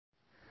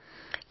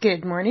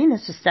Good morning.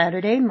 This is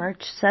Saturday,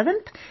 March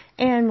 7th,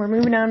 and we're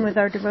moving on with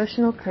our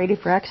devotional, Created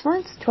for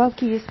Excellence, 12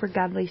 Keys for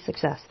Godly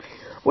Success.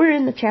 We're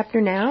in the chapter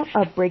now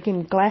of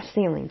breaking glass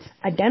ceilings,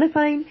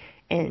 identifying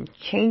and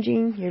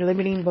changing your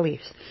limiting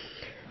beliefs.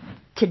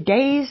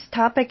 Today's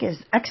topic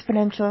is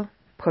exponential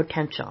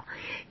potential,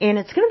 and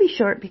it's going to be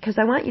short because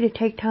I want you to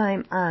take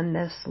time on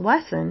this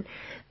lesson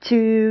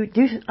to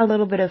do a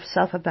little bit of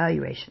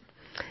self-evaluation.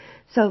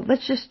 So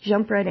let's just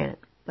jump right in.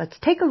 Let's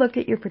take a look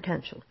at your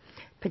potential.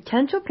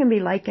 Potential can be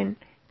likened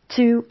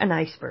to an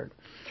iceberg.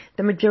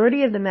 The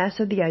majority of the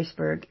mass of the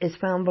iceberg is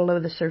found below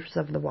the surface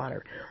of the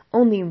water.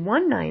 Only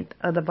 1/9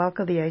 of the bulk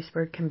of the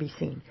iceberg can be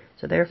seen.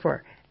 So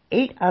therefore,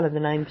 8 out of the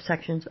 9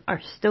 sections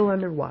are still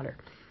underwater.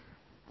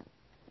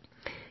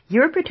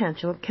 Your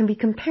potential can be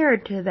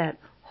compared to that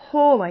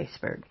whole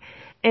iceberg,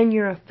 and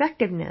your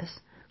effectiveness,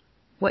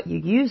 what you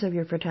use of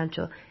your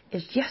potential,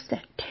 is just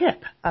a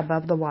tip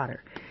above the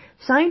water.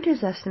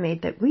 Scientists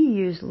estimate that we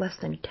use less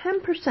than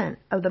 10%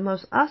 of the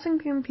most awesome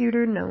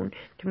computer known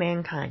to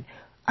mankind,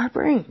 our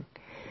brain.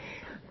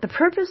 The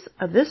purpose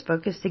of this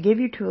book is to give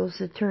you tools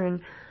to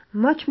turn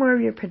much more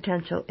of your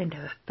potential into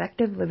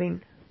effective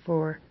living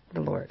for the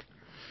Lord.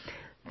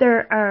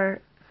 There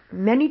are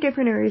many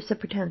different areas of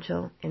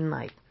potential in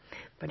life,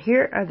 but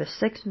here are the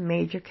 6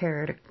 major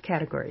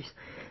categories: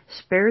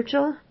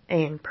 spiritual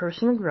and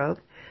personal growth,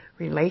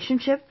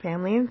 relationship,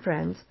 family and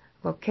friends,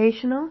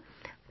 vocational,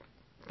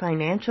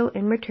 financial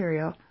and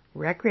material,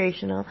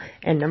 recreational,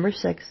 and number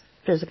 6,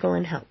 physical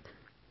and health.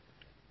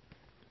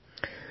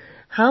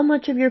 How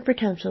much of your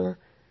potential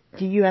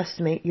do you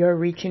estimate you're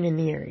reaching in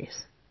the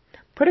areas?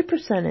 Put a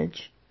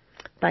percentage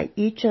by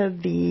each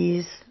of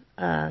these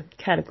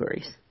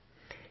categories.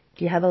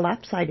 Do you have a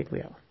lopsided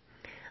wheel?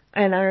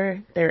 And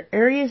are there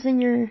areas in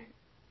your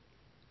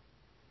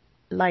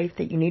life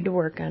that you need to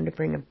work on to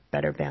bring a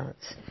better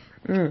balance?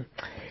 In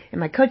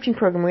my coaching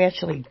program, we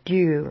actually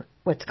do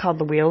what's called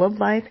the Wheel of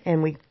Life,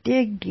 and we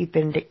dig deep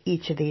into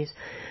each of these.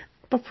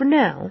 But for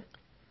now,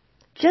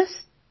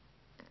 just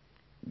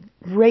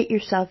rate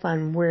yourself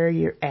on where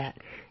you're at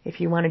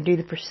if you want to do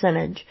the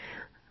percentage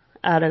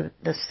out of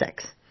the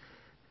 6.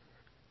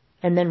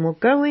 And then we'll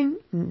go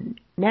in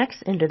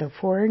next into the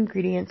 4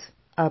 ingredients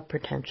of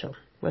potential,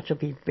 which will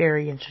be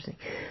very interesting.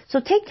 So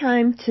take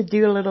time to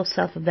do a little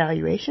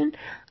self-evaluation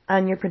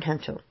on your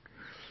potential.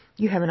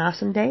 You have an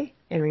awesome day,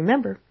 and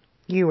remember,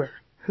 you are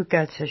who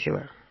God says you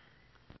are.